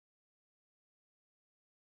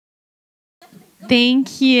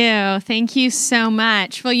Thank you. Thank you so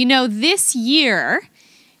much. Well, you know, this year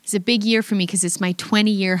is a big year for me because it's my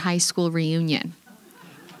 20-year high school reunion.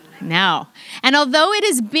 No. And although it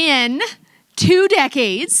has been 2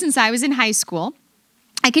 decades since I was in high school,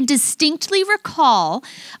 I can distinctly recall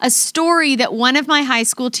a story that one of my high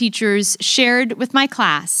school teachers shared with my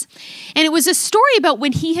class. And it was a story about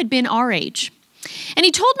when he had been our age. And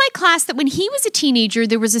he told my class that when he was a teenager,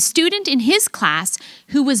 there was a student in his class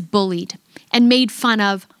who was bullied and made fun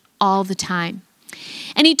of all the time.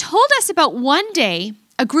 And he told us about one day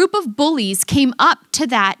a group of bullies came up to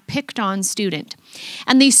that picked on student,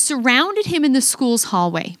 and they surrounded him in the school's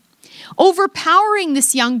hallway. Overpowering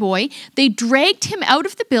this young boy, they dragged him out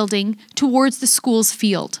of the building towards the school's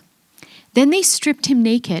field. Then they stripped him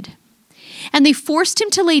naked, and they forced him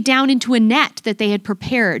to lay down into a net that they had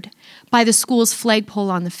prepared by the school's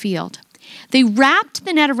flagpole on the field. They wrapped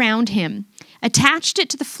the net around him, attached it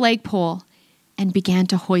to the flagpole, and began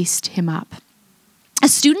to hoist him up. A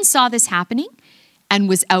student saw this happening and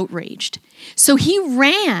was outraged. So he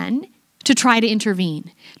ran to try to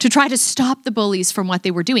intervene, to try to stop the bullies from what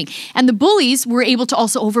they were doing. And the bullies were able to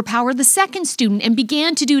also overpower the second student and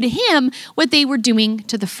began to do to him what they were doing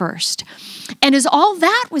to the first. And as all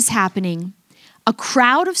that was happening, a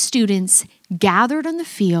crowd of students gathered on the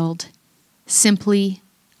field, simply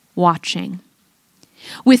watching.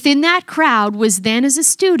 Within that crowd was then, as a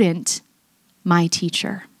student, my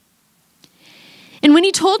teacher. And when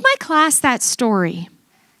he told my class that story,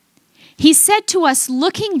 he said to us,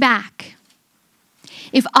 looking back,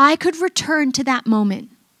 if I could return to that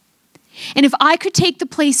moment, and if I could take the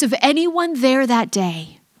place of anyone there that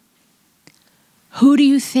day, who do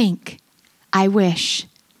you think I wish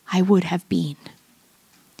I would have been?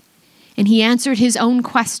 And he answered his own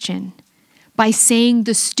question by saying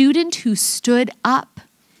the student who stood up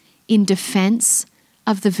in defense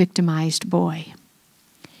of the victimized boy.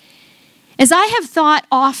 As I have thought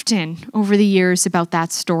often over the years about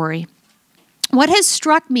that story, what has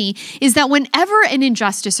struck me is that whenever an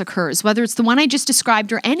injustice occurs, whether it's the one I just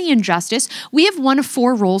described or any injustice, we have one of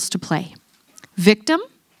 4 roles to play: victim,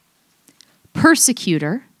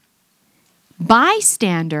 persecutor,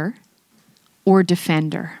 bystander, or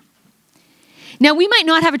defender. Now, we might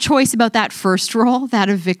not have a choice about that first role, that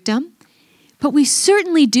of victim, but we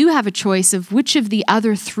certainly do have a choice of which of the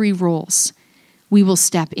other 3 roles we will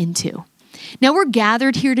step into. Now, we're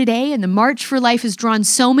gathered here today, and the March for Life has drawn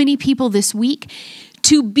so many people this week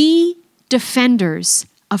to be defenders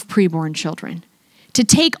of preborn children, to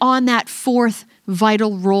take on that 4th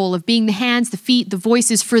vital role of being the hands, the feet, the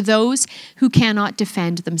voices for those who cannot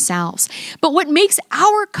defend themselves. But what makes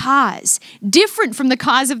our cause different from the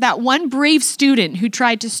cause of that one brave student who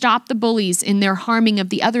tried to stop the bullies in their harming of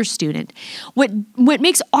the other student, what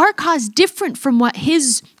makes our cause different from what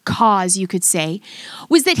his cause, you could say,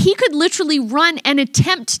 was that he could literally run and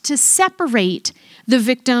attempt to separate the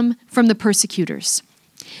victim from the persecutors.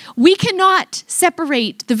 We cannot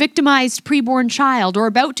separate the victimized preborn child or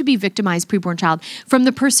about to be victimized preborn child from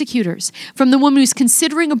the persecutors, from the woman who's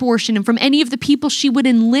considering abortion, and from any of the people she would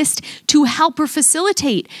enlist to help her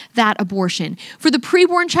facilitate that abortion. For the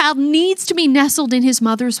preborn child needs to be nestled in his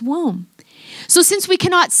mother's womb. So since we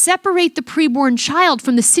cannot separate the preborn child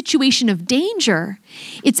from the situation of danger,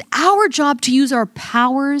 it's our job to use our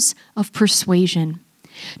powers of persuasion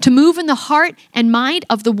to move in the heart and mind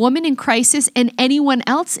of the woman in crisis and anyone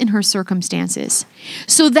else in her circumstances,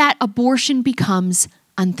 so that abortion becomes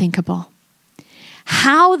unthinkable.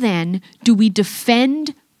 How then do we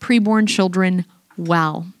defend preborn children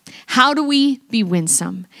well? How do we be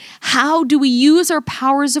winsome? How do we use our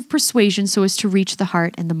powers of persuasion so as to reach the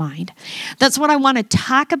heart and the mind? That's what I want to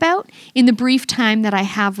talk about in the brief time that I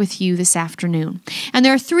have with you this afternoon. And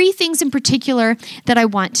there are 3 things in particular that I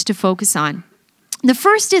want to focus on. The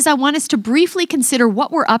first is I want us to briefly consider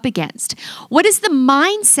what we're up against. What is the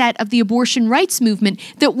mindset of the abortion rights movement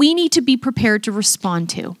that we need to be prepared to respond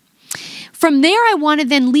to? From there, I want to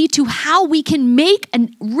then lead to how we can make a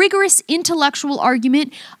rigorous intellectual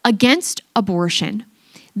argument against abortion,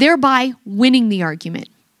 thereby winning the argument.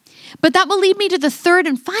 But that will lead me to the third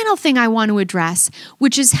and final thing I want to address,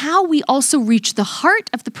 which is how we also reach the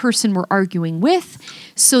heart of the person we're arguing with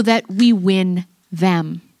so that we win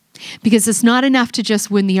them. Because it's not enough to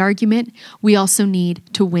just win the argument, we also need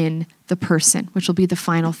to win the person, which will be the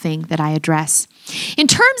final thing that I address. In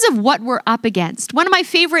terms of what we're up against, one of my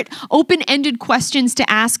favorite open-ended questions to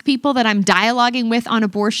ask people that I'm dialoguing with on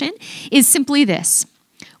abortion is simply this: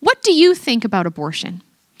 what do you think about abortion?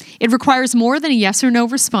 It requires more than a yes or no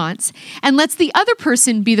response and lets the other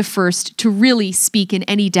person be the first to really speak in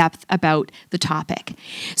any depth about the topic.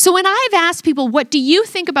 So when I've asked people, what do you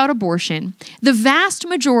think about abortion? The vast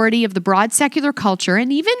majority of the broad secular culture,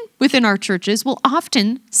 and even within our churches, will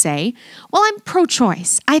often say, well, I'm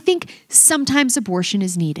pro-choice. I think sometimes abortion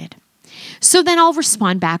is needed. So then I'll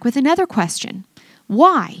respond back with another question.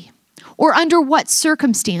 Why? Or under what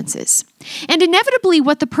circumstances? And inevitably,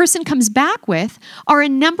 what the person comes back with are a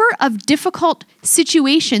number of difficult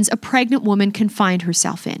situations a pregnant woman can find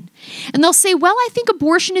herself in. And they'll say, well, I think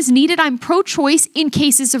abortion is needed. I'm pro-choice in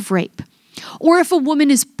cases of rape. Or if a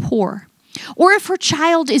woman is poor. Or if her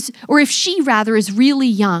child is, or if she rather is really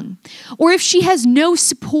young. Or if she has no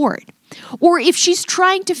support. Or if she's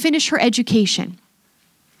trying to finish her education.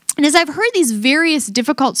 And as I've heard these various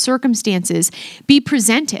difficult circumstances be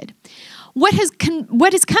presented, what has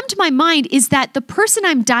come to my mind is that the person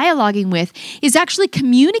I'm dialoguing with is actually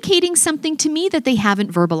communicating something to me that they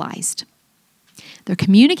haven't verbalized. They're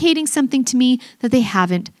communicating something to me that they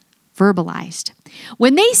haven't verbalized.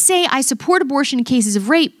 When they say, I support abortion in cases of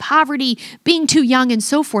rape, poverty, being too young, and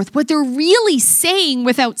so forth, what they're really saying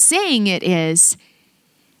without saying it is,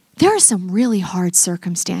 there are some really hard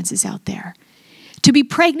circumstances out there. To be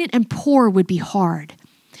pregnant and poor would be hard.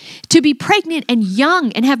 To be pregnant and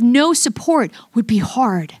young and have no support would be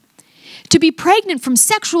hard. To be pregnant from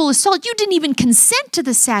sexual assault, you didn't even consent to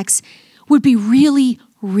the sex, would be really,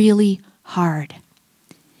 really hard.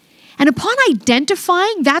 And upon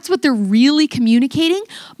identifying that's what they're really communicating,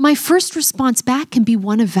 my first response back can be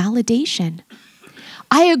one of validation.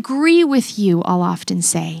 I agree with you, I'll often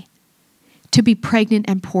say. To be pregnant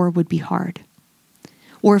and poor would be hard.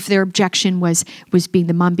 Or if their objection was being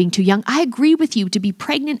the mom being too young, I agree with you, to be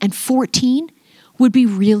pregnant and 14 would be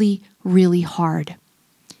really, really hard.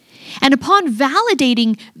 And upon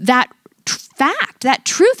validating that fact, that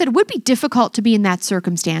truth, that it would be difficult to be in that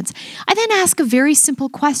circumstance, I then ask a very simple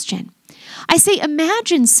question. I say,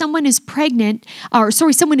 imagine someone is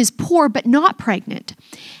someone is poor but not pregnant.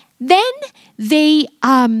 Then they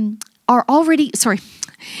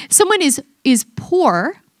someone is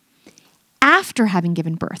poor after having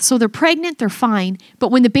given birth. So they're pregnant, they're fine, but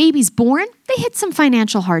when the baby's born, they hit some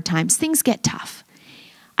financial hard times. Things get tough.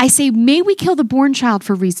 I say, may we kill the born child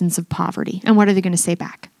for reasons of poverty? And what are they going to say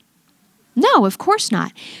back? No, of course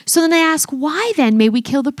not. So then I ask, why then may we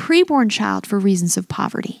kill the preborn child for reasons of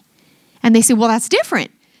poverty? And they say, well, that's different.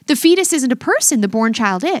 The fetus isn't a person, the born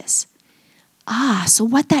child is. So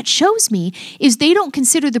what that shows me is they don't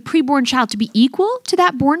consider the preborn child to be equal to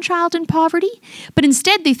that born child in poverty, but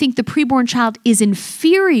instead they think the preborn child is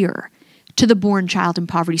inferior to the born child in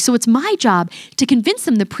poverty. So it's my job to convince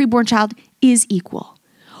them the preborn child is equal.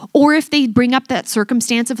 Or if they bring up that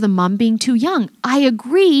circumstance of the mom being too young, I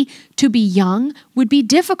agree to be young would be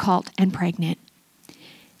difficult and pregnant.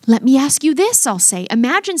 Let me ask you this, I'll say.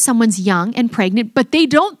 Imagine someone's young and pregnant, but they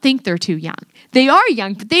don't think they're too young. They are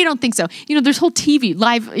young, but they don't think so. There's whole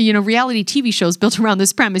reality TV shows built around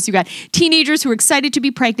this premise. You got teenagers who are excited to be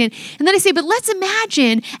pregnant. And then I say, but let's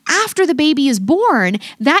imagine after the baby is born,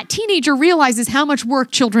 that teenager realizes how much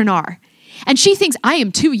work children are. And she thinks, I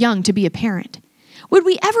am too young to be a parent. Would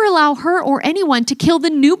we ever allow her or anyone to kill the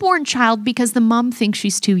newborn child because the mom thinks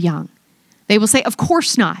she's too young? They will say, of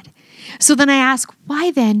course not. So then I ask,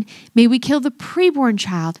 why then may we kill the preborn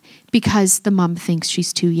child because the mom thinks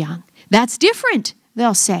she's too young? That's different,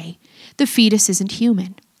 they'll say. The fetus isn't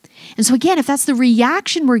human. And so again, if that's the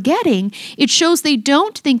reaction we're getting, it shows they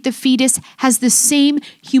don't think the fetus has the same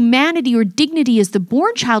humanity or dignity as the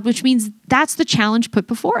born child, which means that's the challenge put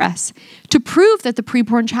before us, to prove that the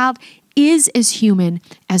preborn child is as human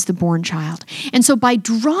as the born child. And so by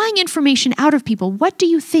drawing information out of people, what do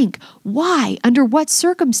you think? Why? Under what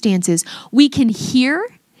circumstances? We can hear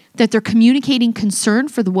that they're communicating concern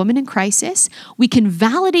for the woman in crisis. We can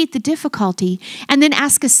validate the difficulty and then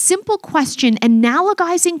ask a simple question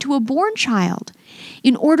analogizing to a born child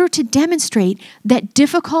in order to demonstrate that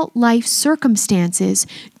difficult life circumstances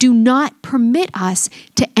do not permit us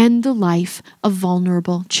to end the life of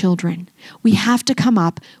vulnerable children. We have to come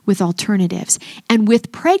up with alternatives. And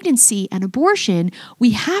with pregnancy and abortion,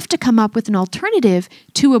 we have to come up with an alternative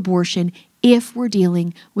to abortion if we're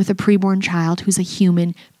dealing with a preborn child who's a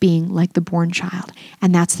human being like the born child.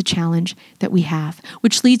 And that's the challenge that we have.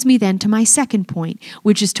 Which leads me then to my second point,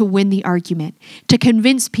 which is to win the argument, to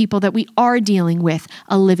convince people that we are dealing with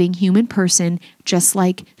a living human person, just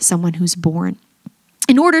like someone who's born.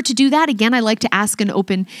 In order to do that, again, I like to ask a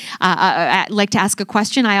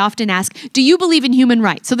question. I often ask, do you believe in human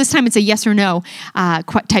rights? So this time it's a yes or no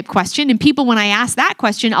type question. And people, when I ask that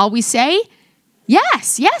question, always say,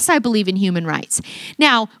 Yes, I believe in human rights.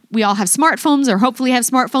 Now, we all have smartphones, or hopefully have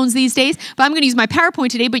smartphones these days, but I'm going to use my PowerPoint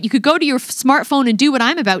today, but you could go to your smartphone and do what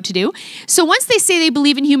I'm about to do. So once they say they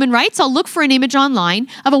believe in human rights, I'll look for an image online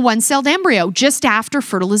of a one-celled embryo just after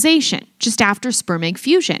fertilization, just after sperm egg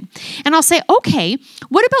fusion. And I'll say, okay,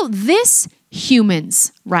 what about this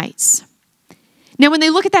human's rights? Now, when they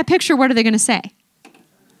look at that picture, what are they going to say?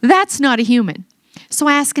 That's not a human. So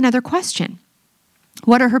I ask another question.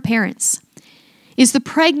 What are her parents? Is the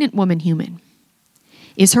pregnant woman human?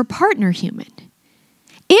 Is her partner human?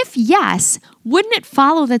 If yes, wouldn't it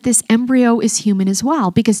follow that this embryo is human as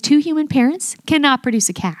well? Because two human parents cannot produce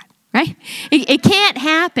a cat, right? It can't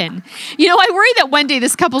happen. You know, I worry that one day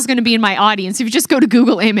this couple's going to be in my audience. If you just go to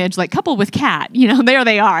Google image, like couple with cat, you know, there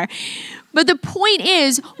they are. But the point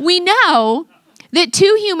is, we know that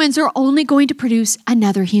two humans are only going to produce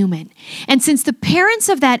another human. And since the parents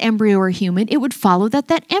of that embryo are human, it would follow that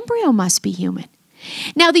that embryo must be human.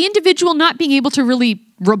 Now, the individual not being able to really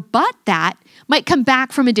rebut that might come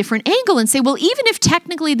back from a different angle and say, well, even if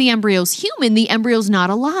technically the embryo's human, the embryo's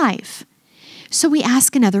not alive. So we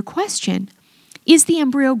ask another question. Is the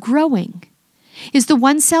embryo growing? Is the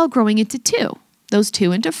one cell growing into two? Those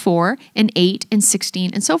two into 4 and 8 and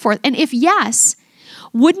 16 and so forth. And if yes,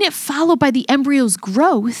 wouldn't it follow by the embryo's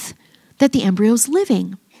growth that the embryo's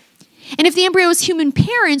living? And if the embryo is human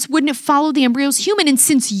parents, wouldn't it follow the embryo's human? And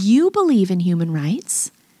since you believe in human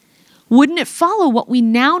rights, wouldn't it follow what we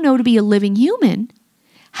now know to be a living human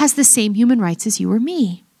has the same human rights as you or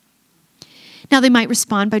me? Now, they might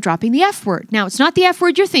respond by dropping the F word. Now, it's not the F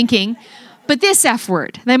word you're thinking, but this F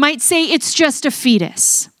word. They might say it's just a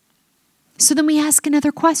fetus. So then we ask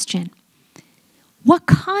another question. What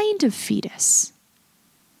kind of fetus?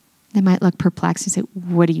 They might look perplexed and say,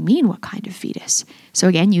 what do you mean, what kind of fetus? So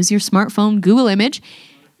again, use your smartphone, Google image.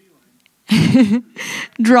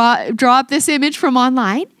 draw up this image from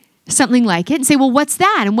online, something like it, and say, well, what's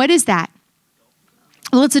that? And what is that?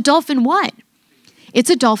 Well, it's a dolphin what? It's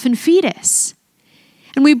a dolphin fetus.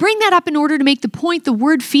 And we bring that up in order to make the point the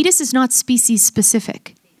word fetus is not species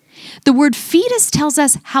specific. The word fetus tells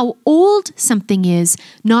us how old something is,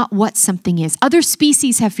 not what something is. Other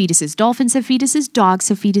species have fetuses. Dolphins have fetuses, dogs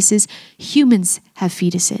have fetuses, humans have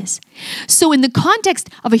fetuses. So in the context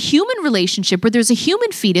of a human relationship where there's a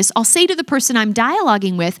human fetus, I'll say to the person I'm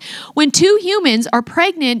dialoguing with, when two humans are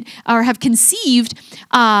pregnant or have conceived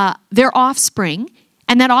their offspring,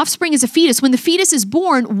 and that offspring is a fetus, when the fetus is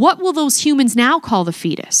born, what will those humans now call the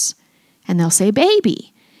fetus? And they'll say baby.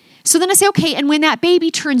 So then I say, okay, and when that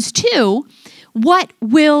baby turns 2, what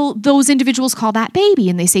will those individuals call that baby?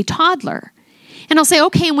 And they say toddler. And I'll say,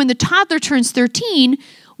 okay, and when the toddler turns 13,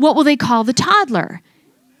 what will they call the toddler?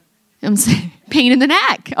 I'm saying, pain in the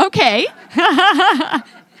neck. Okay.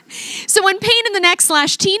 So when pain in the neck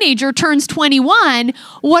 / teenager turns 21,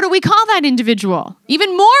 what do we call that individual?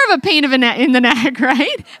 Even more of a pain in the neck,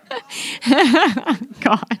 right?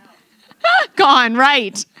 Gone,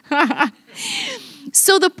 right.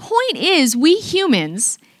 So the point is, we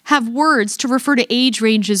humans have words to refer to age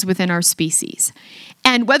ranges within our species.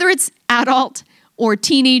 And whether it's adult or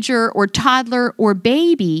teenager or toddler or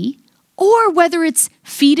baby, or whether it's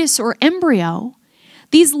fetus or embryo,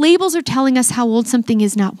 these labels are telling us how old something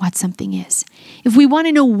is, not what something is. If we want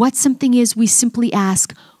to know what something is, we simply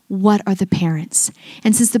ask, what are the parents?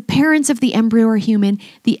 And since the parents of the embryo are human,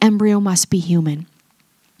 the embryo must be human.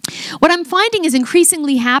 What I'm finding is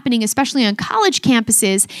increasingly happening, especially on college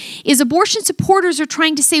campuses, is abortion supporters are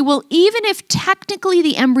trying to say, well, even if technically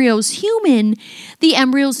the embryo's human, the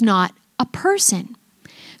embryo's not a person.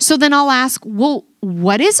 So then I'll ask, well,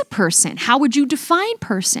 what is a person? How would you define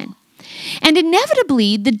person? And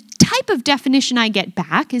inevitably, the type of definition I get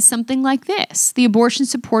back is something like this. The abortion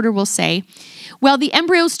supporter will say, well, the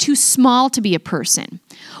embryo's too small to be a person.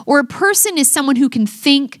 Or a person is someone who can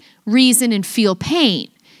think, reason, and feel pain.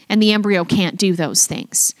 And the embryo can't do those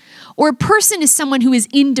things. Or a person is someone who is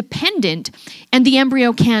independent and the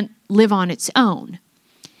embryo can't live on its own.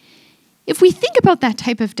 If we think about that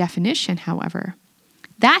type of definition, however,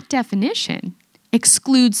 that definition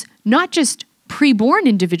excludes not just preborn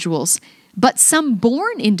individuals, but some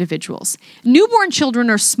born individuals. Newborn children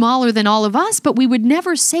are smaller than all of us, but we would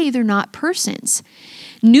never say they're not persons.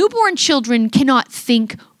 Newborn children cannot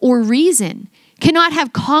think or reason, cannot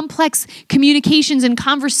have complex communications and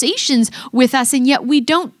conversations with us, and yet we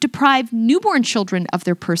don't deprive newborn children of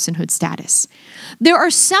their personhood status. There are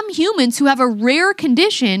some humans who have a rare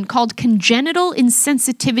condition called congenital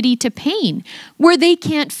insensitivity to pain, where they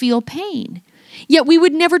can't feel pain. Yet we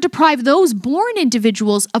would never deprive those born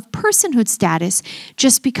individuals of personhood status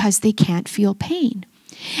just because they can't feel pain.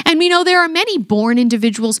 And we know there are many born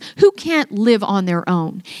individuals who can't live on their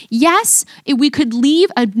own. Yes, we could leave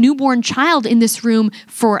a newborn child in this room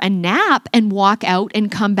for a nap and walk out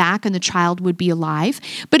and come back and the child would be alive.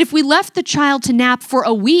 But if we left the child to nap for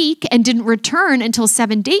a week and didn't return until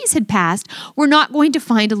 7 days had passed, we're not going to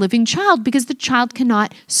find a living child because the child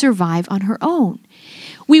cannot survive on her own.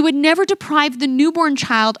 We would never deprive the newborn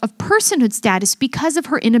child of personhood status because of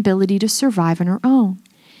her inability to survive on her own.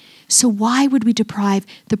 So why would we deprive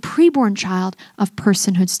the preborn child of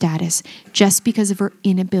personhood status just because of her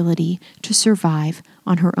inability to survive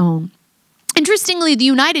on her own? Interestingly, the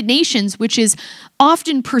United Nations, which is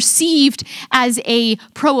often perceived as a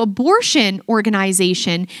pro-abortion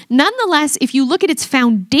organization, nonetheless, if you look at its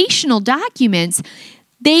foundational documents,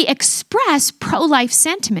 they express pro-life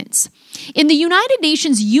sentiments. In the United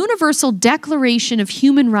Nations Universal Declaration of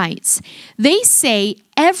Human Rights, they say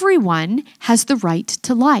everyone has the right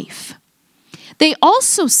to life. They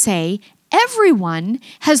also say everyone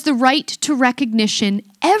has the right to recognition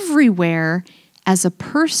everywhere as a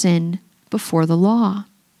person before the law.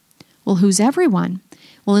 Well, who's everyone?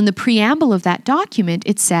 Well, in the preamble of that document,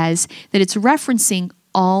 it says that it's referencing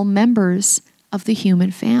all members of the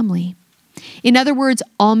human family. In other words,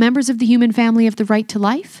 all members of the human family have the right to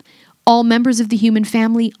life. All members of the human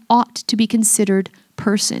family ought to be considered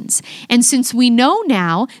persons. And since we know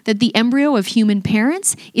now that the embryo of human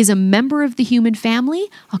parents is a member of the human family,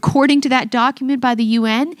 according to that document by the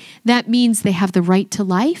UN, that means they have the right to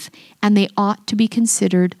life and they ought to be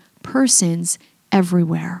considered persons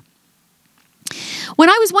everywhere. When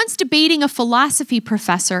I was once debating a philosophy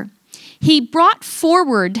professor, he brought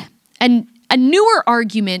forward a newer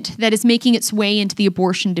argument that is making its way into the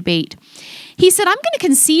abortion debate. He said, I'm going to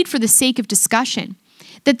concede for the sake of discussion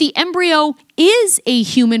that the embryo is a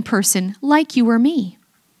human person like you or me,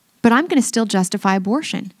 but I'm going to still justify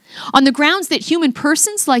abortion on the grounds that human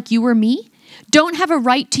persons like you or me don't have a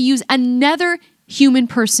right to use another human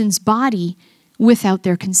person's body without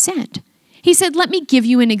their consent. He said, let me give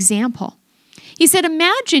you an example. He said,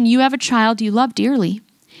 imagine you have a child you love dearly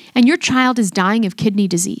and your child is dying of kidney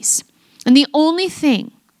disease. And the only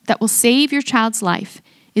thing that will save your child's life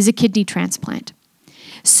is a kidney transplant.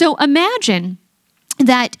 So imagine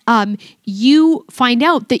that you find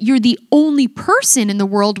out that you're the only person in the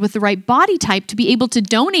world with the right body type to be able to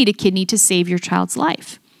donate a kidney to save your child's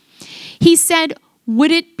life. He said,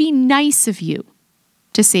 would it be nice of you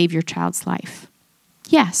to save your child's life?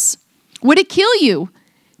 Yes. Would it kill you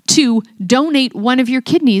to donate one of your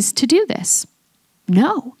kidneys to do this?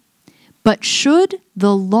 No. But should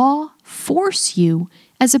the law force you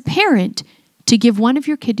as a parent to give one of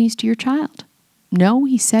your kidneys to your child? No,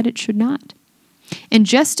 he said it should not. And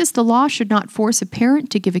just as the law should not force a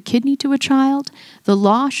parent to give a kidney to a child, the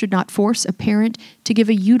law should not force a parent to give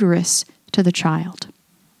a uterus to the child.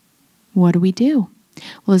 What do?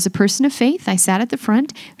 Well, as a person of faith, I sat at the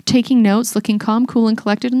front, taking notes, looking calm, cool, and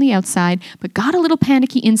collected on the outside, but got a little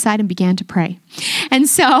panicky inside and began to pray. And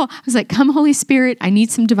so I was like, come, Holy Spirit, I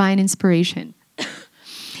need some divine inspiration.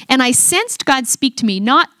 And I sensed God speak to me,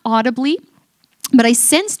 not audibly, but I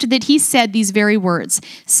sensed that he said these very words,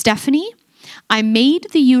 Stephanie, I made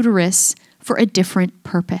the uterus for a different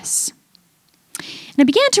purpose. And I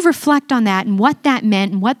began to reflect on that and what that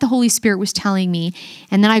meant and what the Holy Spirit was telling me.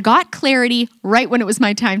 And then I got clarity right when it was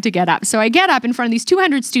my time to get up. So I get up in front of these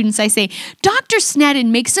 200 students. I say, Dr. Sneddon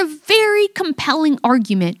makes a very compelling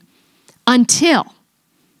argument until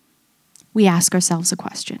we ask ourselves a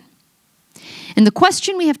question. And the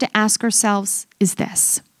question we have to ask ourselves is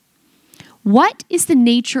this. What is the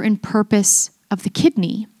nature and purpose of the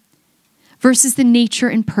kidney versus the nature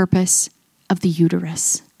and purpose of the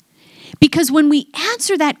uterus? Because when we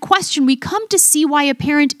answer that question, we come to see why a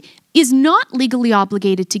parent is not legally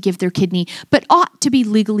obligated to give their kidney, but ought to be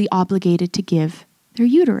legally obligated to give their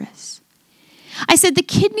uterus. I said the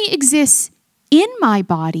kidney exists in my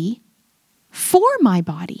body for my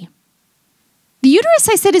body. The uterus,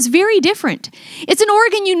 I said, is very different. It's an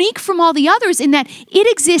organ unique from all the others in that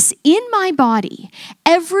it exists in my body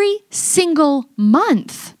every single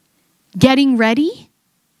month, getting ready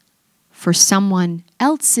for someone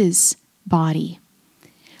else's body.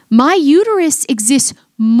 My uterus exists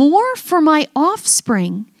more for my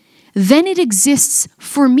offspring than it exists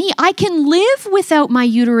for me. I can live without my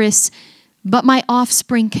uterus, but my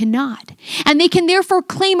offspring cannot. And they can therefore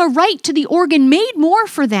claim a right to the organ made more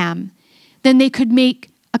for them than they could make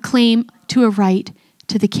a claim to a right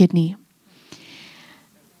to the kidney.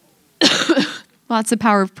 Lots of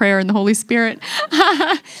power of prayer and the Holy Spirit.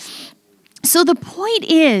 So the point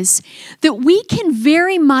is that we can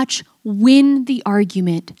very much win the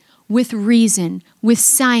argument with reason, with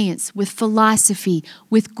science, with philosophy,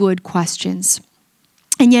 with good questions.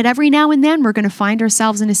 And yet every now and then we're going to find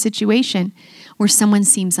ourselves in a situation where someone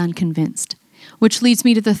seems unconvinced, which leads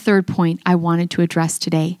me to the third point I wanted to address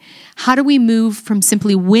today. How do we move from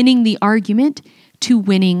simply winning the argument to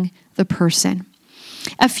winning the person?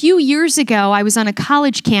 A few years ago, I was on a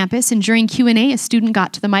college campus, and during Q&A, a student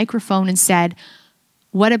got to the microphone and said,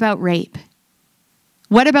 "What about rape?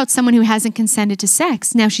 What about someone who hasn't consented to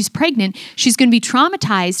sex? Now she's pregnant. She's going to be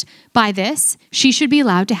traumatized by this. She should be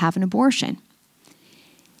allowed to have an abortion."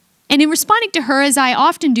 And in responding to her, as I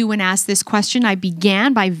often do when asked this question, I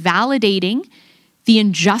began by validating the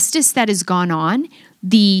injustice that has gone on,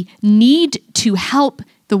 the need to help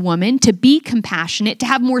the woman, to be compassionate, to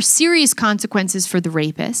have more serious consequences for the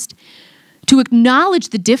rapist, to acknowledge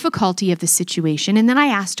the difficulty of the situation. And then I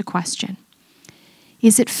asked a question.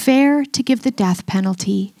 Is it fair to give the death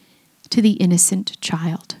penalty to the innocent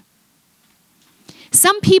child?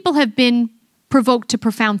 Some people have been provoked to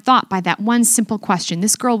profound thought by that one simple question.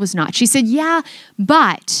 This girl was not. She said, "Yeah,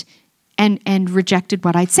 but," and rejected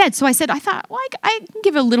what I'd said. So I thought, well, I can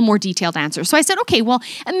give a little more detailed answer. So I said, okay, well,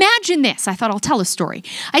 imagine this. I thought I'll tell a story.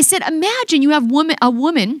 I said, imagine you have a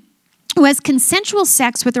woman who has consensual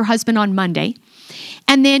sex with her husband on Monday,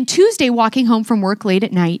 and then Tuesday, walking home from work late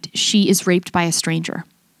at night, she is raped by a stranger.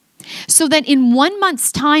 So that in 1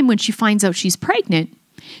 month's time, when she finds out she's pregnant,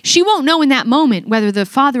 she won't know in that moment whether the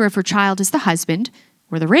father of her child is the husband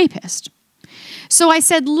or the rapist. So I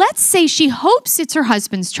said, let's say she hopes it's her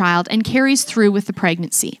husband's child and carries through with the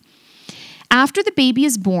pregnancy. After the baby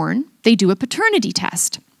is born, they do a paternity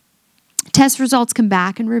test. Test results come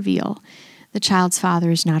back and reveal the child's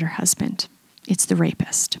father is not her husband. It's the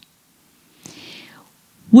rapist.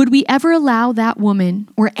 Would we ever allow that woman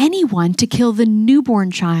or anyone to kill the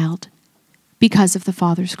newborn child because of the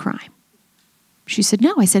father's crime? She said,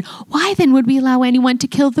 no. I said, why then would we allow anyone to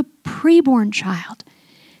kill the preborn child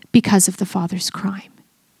because of the father's crime?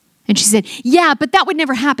 And she said, yeah, but that would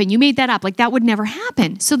never happen. You made that up. Like, that would never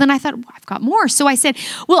happen. So then I thought, well, I've got more. So I said,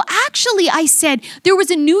 well, actually, I said, there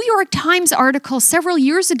was a New York Times article several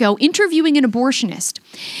years ago interviewing an abortionist.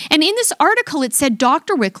 And in this article, it said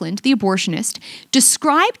Dr. Wickland, the abortionist,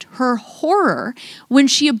 described her horror when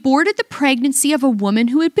she aborted the pregnancy of a woman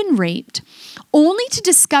who had been raped, only to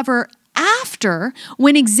discover after,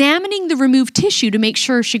 when examining the removed tissue to make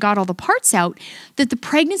sure she got all the parts out, that the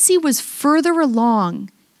pregnancy was further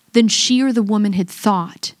along than she or the woman had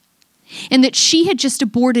thought, and that she had just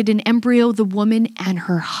aborted an embryo the woman and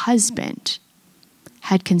her husband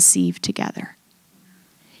had conceived together.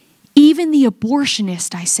 Even the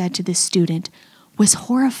abortionist, I said to this student, was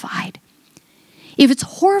horrified. If it's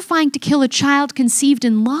horrifying to kill a child conceived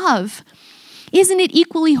in love, isn't it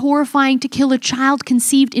equally horrifying to kill a child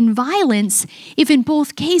conceived in violence if in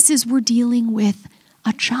both cases we're dealing with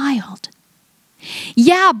a child?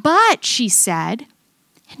 Yeah, but, she said,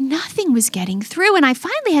 and nothing was getting through. And I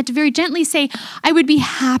finally had to very gently say, I would be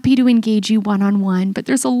happy to engage you one-on-one, but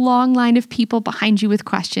there's a long line of people behind you with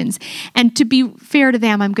questions. And to be fair to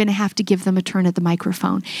them, I'm going to have to give them a turn at the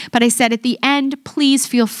microphone. But I said, at the end, please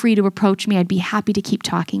feel free to approach me. I'd be happy to keep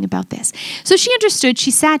talking about this. So she understood. She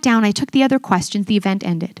sat down. I took the other questions. The event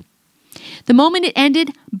ended. The moment it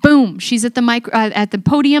ended, boom, she's at the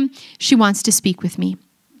podium. She wants to speak with me.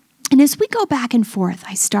 And as we go back and forth,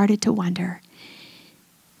 I started to wonder,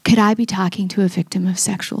 could I be talking to a victim of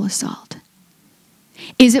sexual assault?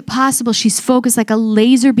 Is it possible she's focused like a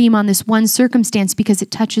laser beam on this one circumstance because it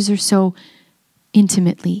touches her so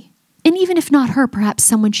intimately? And even if not her, perhaps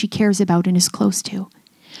someone she cares about and is close to.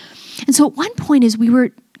 And so at one point, as we were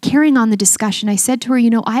carrying on the discussion, I said to her, you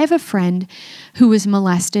know, I have a friend who was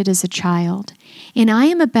molested as a child, and I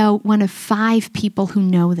am about one of 5 people who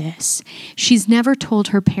know this. She's never told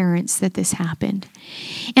her parents that this happened.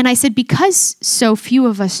 And I said, because so few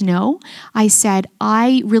of us know, I said,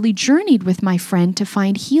 I really journeyed with my friend to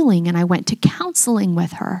find healing, and I went to counseling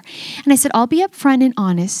with her. And I said, I'll be upfront and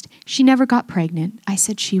honest. She never got pregnant. I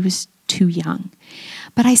said she was too young.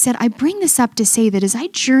 But I said, I bring this up to say that as I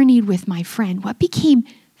journeyed with my friend, what became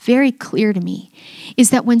very clear to me is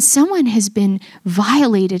that when someone has been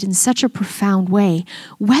violated in such a profound way,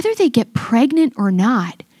 whether they get pregnant or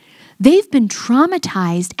not, they've been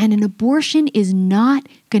traumatized, and an abortion is not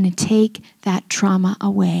going to take that trauma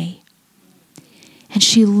away. And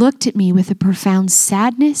she looked at me with a profound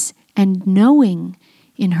sadness and knowing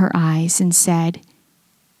in her eyes and said,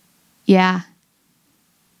 yeah,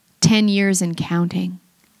 10 years and counting.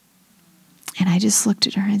 And I just looked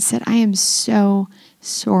at her and said, I am so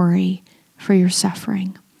sorry for your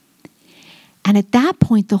suffering. And at that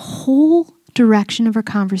point, the whole direction of our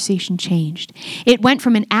conversation changed. It went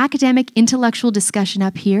from an academic, intellectual discussion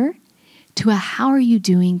up here to a how are you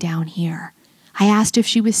doing down here? I asked if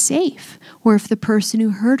she was safe or if the person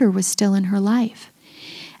who hurt her was still in her life.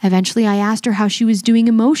 Eventually, I asked her how she was doing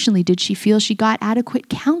emotionally. Did she feel she got adequate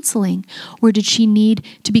counseling, or did she need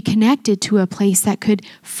to be connected to a place that could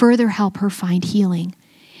further help her find healing?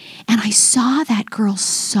 And I saw that girl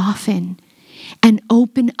soften and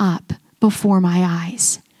open up before my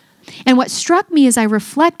eyes. And what struck me as I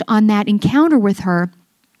reflect on that encounter with her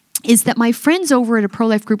is that my friends over at a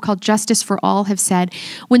pro-life group called Justice for All have said,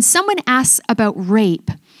 when someone asks about rape,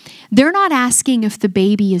 they're not asking if the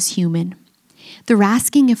baby is human. They're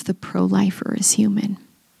asking if the pro-lifer is human.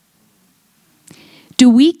 Do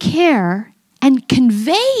we care and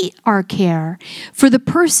convey our care for the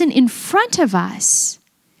person in front of us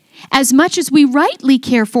as much as we rightly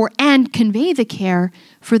care for and convey the care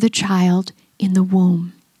for the child in the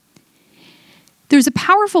womb? There's a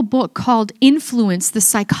powerful book called Influence, The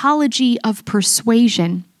Psychology of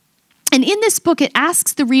Persuasion. And in this book, it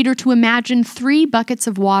asks the reader to imagine 3 buckets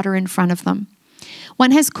of water in front of them.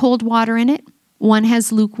 One has cold water in it, one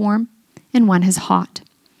has lukewarm, and one has hot.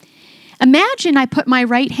 Imagine I put my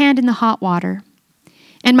right hand in the hot water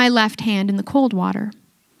and my left hand in the cold water.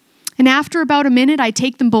 And after about a minute, I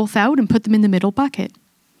take them both out and put them in the middle bucket.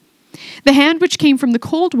 The hand which came from the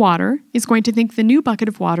cold water is going to think the new bucket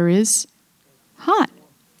of water is hot.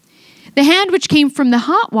 The hand which came from the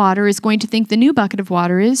hot water is going to think the new bucket of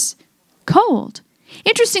water is cold.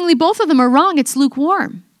 Interestingly, both of them are wrong. It's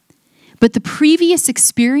lukewarm. But the previous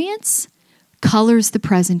experience colors the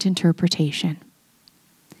present interpretation.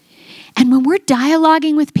 And when we're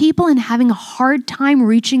dialoguing with people and having a hard time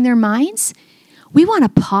reaching their minds, we want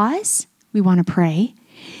to pause, we want to pray,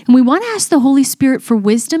 and we want to ask the Holy Spirit for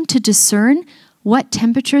wisdom to discern what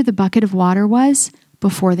temperature the bucket of water was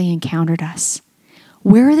before they encountered us.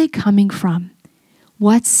 Where are they coming from?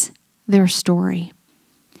 What's their story?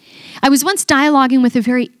 I was once dialoguing with a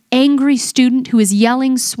very angry student who was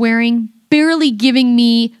yelling, swearing, barely giving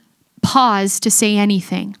me pause to say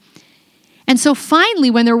anything. And so finally,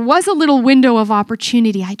 when there was a little window of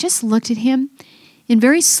opportunity, I just looked at him and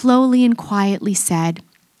very slowly and quietly said,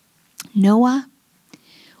 Noah,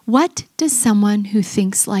 what does someone who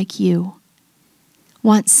thinks like you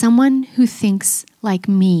want someone who thinks like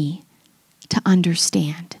me to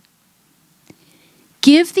understand?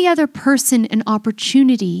 Give the other person an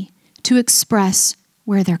opportunity to express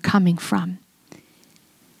where they're coming from.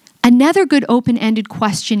 Another good open-ended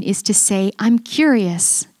question is to say, I'm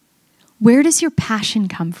curious, where does your passion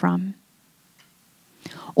come from?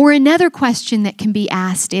 Or another question that can be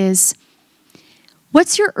asked is,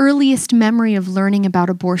 what's your earliest memory of learning about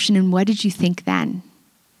abortion and what did you think then?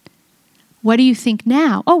 What do you think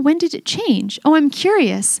now? Oh, when did it change? Oh, I'm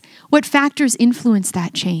curious. What factors influence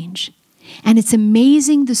that change? And it's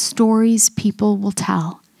amazing the stories people will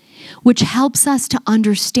tell, which helps us to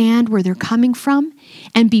understand where they're coming from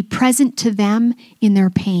and be present to them in their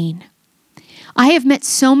pain. I have met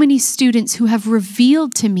so many students who have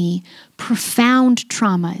revealed to me profound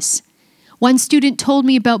traumas. One student told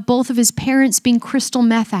me about both of his parents being crystal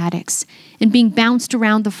meth addicts and being bounced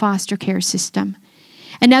around the foster care system.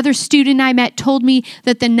 Another student I met told me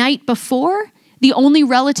that the night before, the only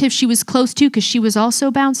relative she was close to, because she was also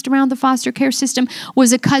bounced around the foster care system,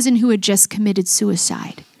 was a cousin who had just committed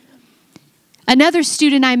suicide. Another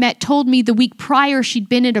student I met told me the week prior she'd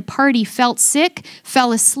been at a party, felt sick,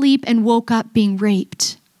 fell asleep, and woke up being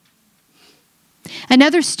raped.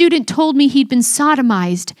 Another student told me he'd been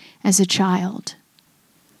sodomized as a child.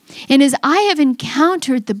 And as I have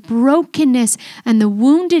encountered the brokenness and the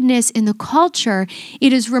woundedness in the culture,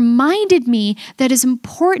 it has reminded me that as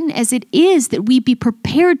important as it is that we be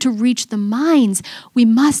prepared to reach the minds, we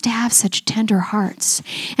must have such tender hearts.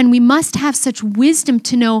 And we must have such wisdom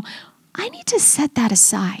to know, I need to set that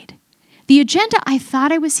aside. The agenda I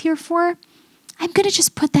thought I was here for, I'm going to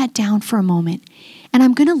just put that down for a moment. And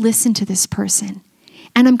I'm going to listen to this person.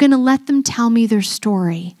 And I'm going to let them tell me their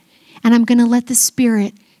story. And I'm going to let the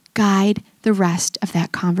Spirit guide the rest of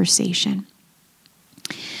that conversation.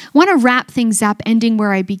 I want to wrap things up, ending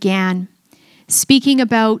where I began, speaking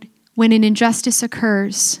about when an injustice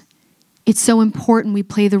occurs, it's so important we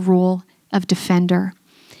play the role of defender.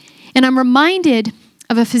 And I'm reminded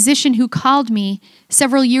of a physician who called me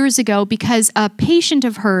several years ago because a patient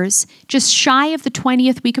of hers, just shy of the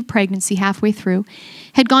 20th week of pregnancy, halfway through,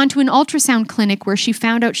 had gone to an ultrasound clinic where she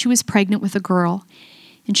found out she was pregnant with a girl.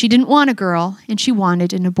 And she didn't want a girl, and she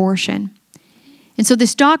wanted an abortion. And so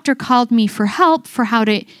this doctor called me for help for how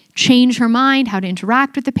to change her mind, how to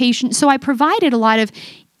interact with the patient. So I provided a lot of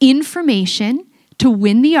information to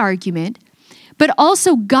win the argument. but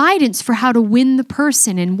also guidance for how to win the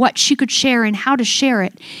person and what she could share and how to share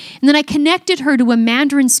it. And then I connected her to a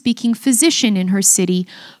Mandarin-speaking physician in her city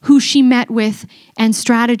who she met with and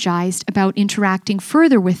strategized about interacting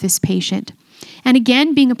further with this patient. And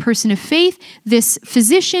again, being a person of faith, this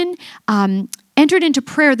physician entered into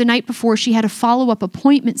prayer the night before. She had a follow-up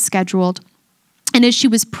appointment scheduled. And as she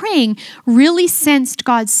was praying, really sensed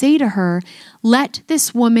God say to her, "Let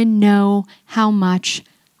this woman know how much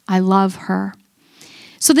I love her."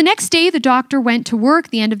 So the next day, the doctor went to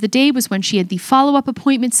work. The end of the day was when she had the follow-up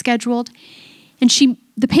appointment scheduled. And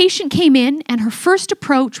the patient came in, and her first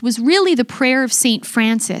approach was really the prayer of St.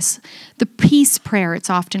 Francis, the peace prayer,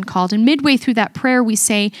 it's often called. And midway through that prayer, we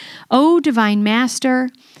say, "O divine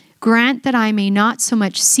Master, grant that I may not so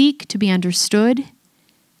much seek to be understood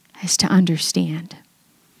as to understand."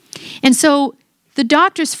 And so the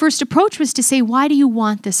doctor's first approach was to say, "Why do you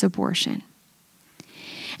want this abortion?"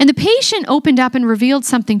 And the patient opened up and revealed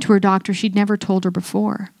something to her doctor she'd never told her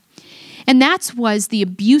before. And that was the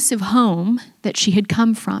abusive home that she had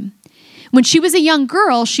come from. When she was a young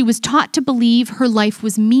girl, she was taught to believe her life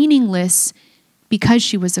was meaningless because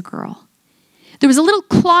she was a girl. There was a little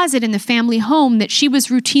closet in the family home that she was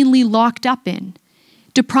routinely locked up in,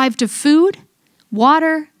 deprived of food,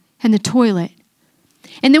 water, and the toilet.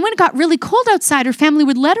 And then when it got really cold outside, her family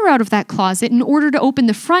would let her out of that closet in order to open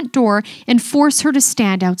the front door and force her to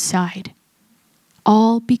stand outside.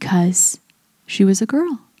 All because she was a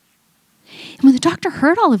girl. And when the doctor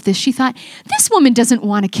heard all of this, she thought, this woman doesn't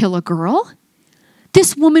want to kill a girl.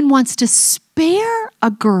 This woman wants to spare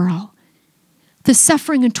a girl the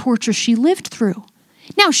suffering and torture she lived through.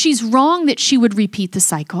 Now, she's wrong that she would repeat the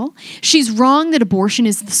cycle. She's wrong that abortion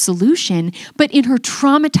is the solution. But in her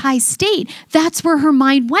traumatized state, that's where her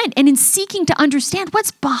mind went. And in seeking to understand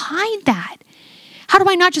what's behind that, how do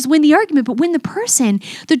I not just win the argument, but win the person?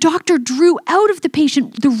 The doctor drew out of the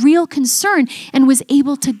patient the real concern and was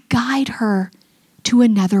able to guide her to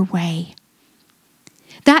another way.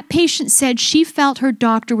 That patient said she felt her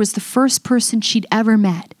doctor was the first person she'd ever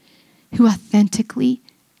met who authentically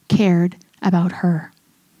cared about her.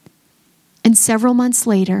 And several months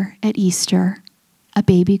later, at Easter, a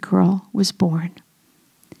baby girl was born.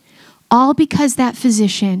 All because that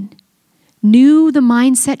physician knew the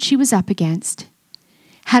mindset she was up against,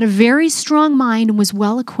 had a very strong mind and was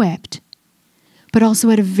well equipped, but also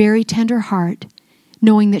had a very tender heart,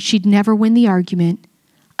 knowing that she'd never win the argument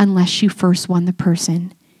unless she first won the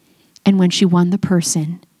person. And when she won the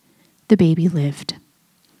person, the baby lived.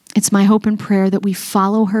 It's my hope and prayer that we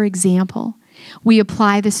follow her example, we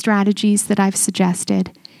apply the strategies that I've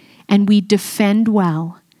suggested, and we defend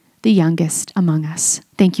well the youngest among us.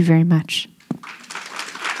 Thank you very much.